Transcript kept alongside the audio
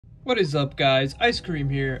What is up, guys? Ice Cream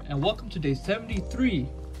here, and welcome to day 73,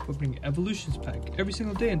 opening Evolutions pack every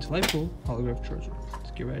single day until I pull holographic Charizard.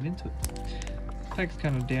 Let's get right into it. Pack's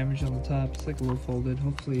kind of damaged on the top. It's like a little folded.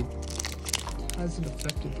 Hopefully it hasn't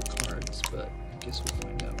affected the cards, but I guess we'll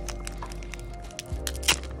find out.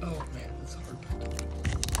 Oh man, that's a hard pack.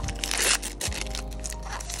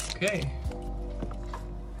 Okay.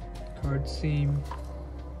 Cards seem...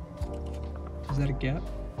 Is that a gap?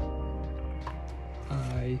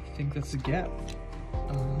 I think that's a gap.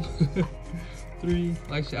 3.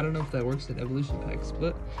 Actually, I don't know if that works in evolution packs,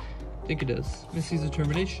 but I think it does. Missy's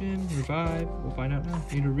Determination, Revive. We'll find out now.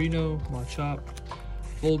 Nidorino, Machop,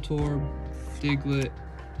 Voltorb, Diglett,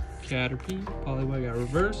 Caterpie, Poliwag got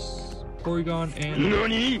Reverse, Porygon,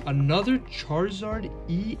 and another Charizard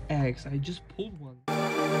EX. I just pulled one.